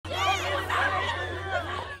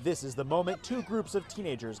This is the moment two groups of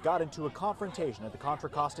teenagers got into a confrontation at the Contra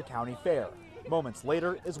Costa County Fair. Moments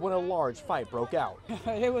later is when a large fight broke out.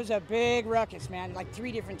 It was a big ruckus, man, like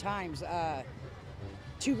 3 different times.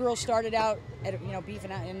 Two girls started out at,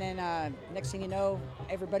 beefing out, and then next thing you know,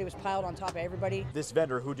 everybody was piled on top of everybody. This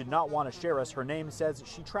vendor, who did not want to share us her name, says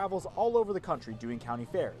she travels all over the country doing county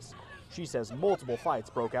fairs. She says multiple fights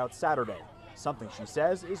broke out Saturday, something she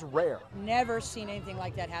says is rare. Never seen anything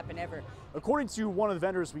like that happen ever. According to one of the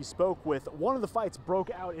vendors we spoke with, one of the fights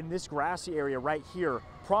broke out in this grassy area right here,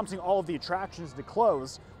 prompting all of the attractions to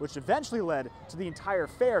close, which eventually led to the entire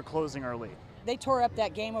fair closing early. They tore up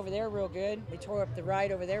that game over there real good. They tore up the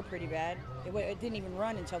ride over there pretty bad. It didn't even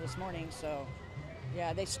run until this morning, so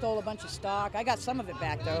yeah, they stole a bunch of stock. I got some of it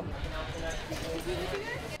back, though.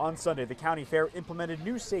 On Sunday, the county fair implemented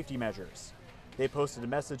new safety measures. They posted a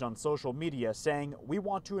message on social media saying, "We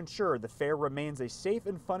want to ensure the fair remains a safe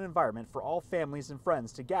and fun environment for all families and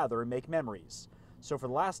friends to gather and make memories." So for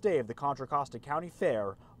the last day of the Contra Costa County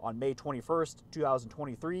Fair, on May 21st,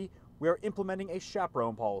 2023, we are implementing a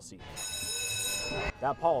chaperone policy.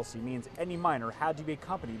 That policy means any minor had to be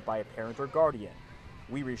accompanied by a parent or guardian.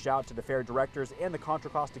 We reached out to the fair directors and the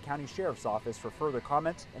Contra Costa County Sheriff's Office for further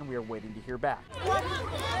comment, and we are waiting to hear back.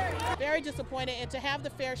 Very disappointed, and to have the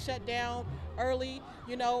fair shut down early.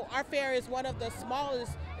 Our fair is one of the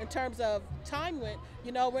smallest in terms of time limit.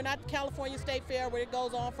 We're not the California State Fair where it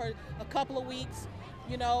goes on for a couple of weeks.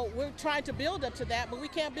 We're trying to build up to that, but we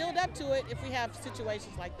can't build up to it if we have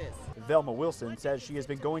situations like this. Velma Wilson says she has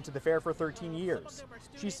been going to the fair for 13 years.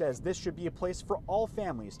 She says this should be a place for all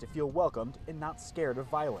families to feel welcomed and not scared of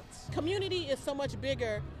violence. Community is so much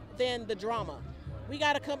bigger than the drama. We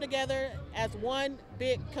got to come together as one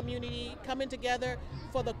big community, coming together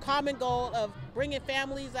for the common goal of bringing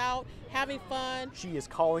families out, having fun. She is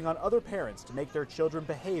calling on other parents to make their children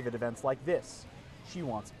behave at events like this. She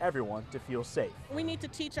wants everyone to feel safe. We need to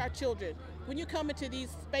teach our children, when you come into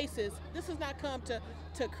these spaces, this has not come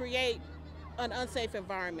to create an unsafe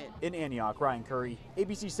environment. In Antioch, Ryan Curry,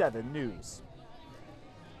 ABC 7 News.